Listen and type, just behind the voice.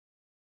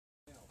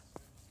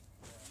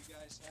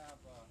guys have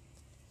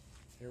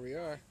Here we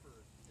are. for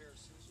a pair of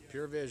scissors.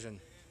 PureVision.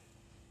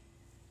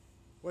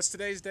 What's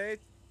today's date?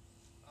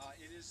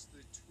 It is the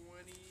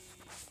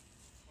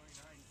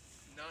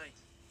 29th.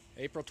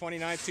 April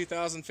 29th,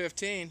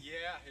 2015. Yeah,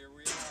 here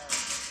we are.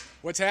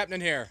 What's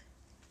happening here?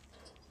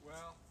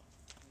 Well,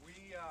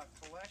 we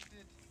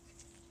collected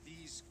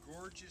these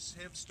gorgeous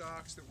hemp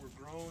stalks that were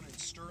grown in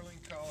Sterling,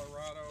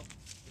 Colorado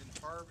and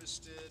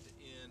harvested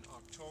in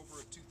October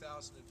of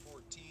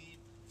 2014.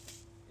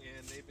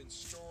 And they've been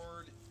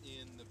stored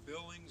in the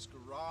Billings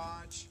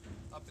garage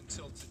up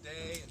until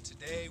today. And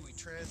today we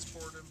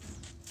transport them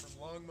from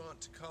Longmont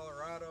to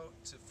Colorado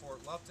to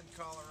Fort Lupton,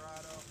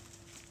 Colorado.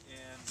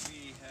 And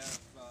we have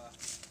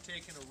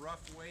taken a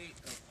rough weight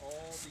of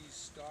all these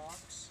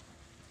stalks.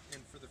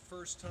 And for the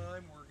first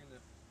time, we're going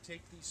to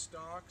take these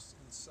stalks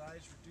and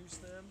size reduce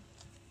them.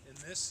 And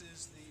this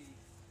is the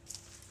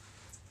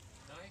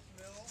knife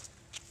mill.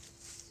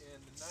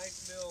 And the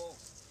knife mill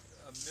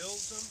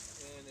mills them,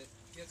 and it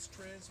gets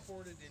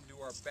transported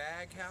into our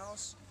bag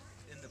house.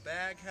 In the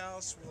bag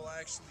house, we'll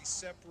actually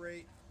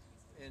separate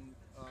and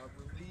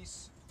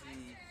release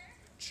the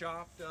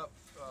chopped up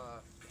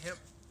hemp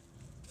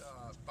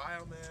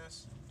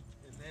biomass,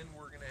 and then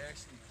we're going to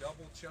actually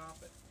double chop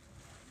it.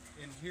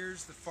 And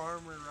here's the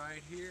farmer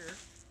right here.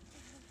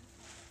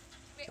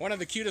 One of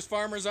the cutest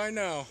farmers I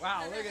know.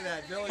 Wow, look at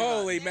that, Billy.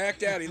 Holy Mac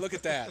Daddy, look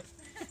at that.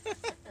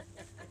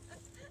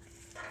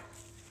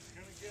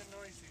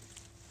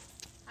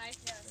 Hi.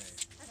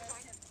 Yes.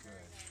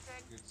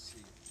 Good to see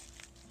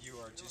you. You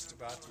are just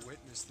about to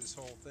witness this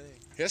whole thing.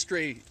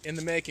 History in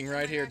the making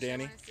right here,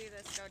 Danny. I want to see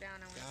this go down.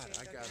 God,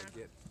 I gotta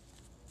get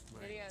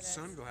my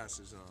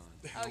sunglasses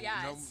on. Oh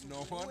yeah,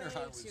 No it's wonder way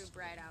I was. too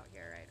bright out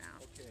here right now.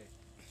 Okay,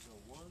 so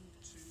 1,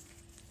 2,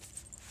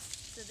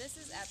 So this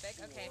is epic.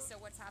 Okay, so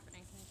what's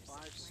happening? Can you just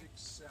 5, explain?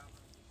 6, 7.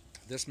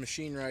 This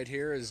machine right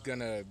here is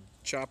gonna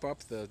chop up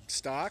the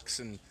stalks,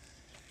 and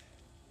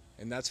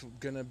that's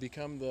gonna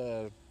become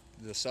the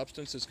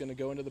substance that's gonna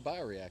go into the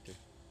bioreactor.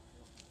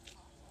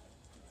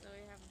 So we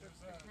have the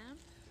hemp.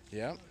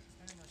 Yep.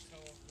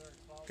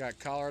 Got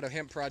Colorado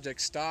Hemp Project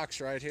stocks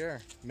right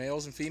here,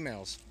 males and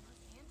females.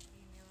 And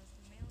females,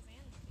 the males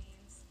and the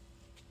females.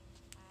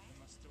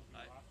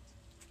 Hi.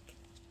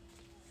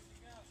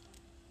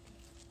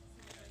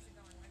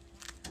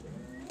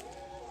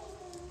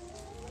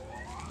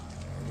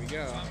 Here we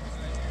go.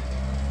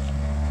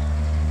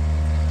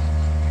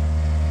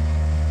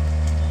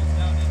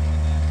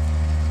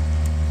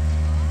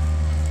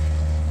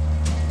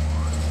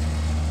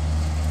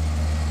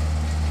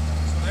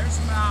 So there's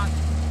about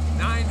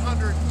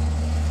 900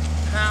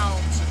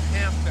 pounds of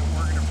hemp that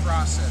we're going to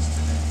process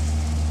today.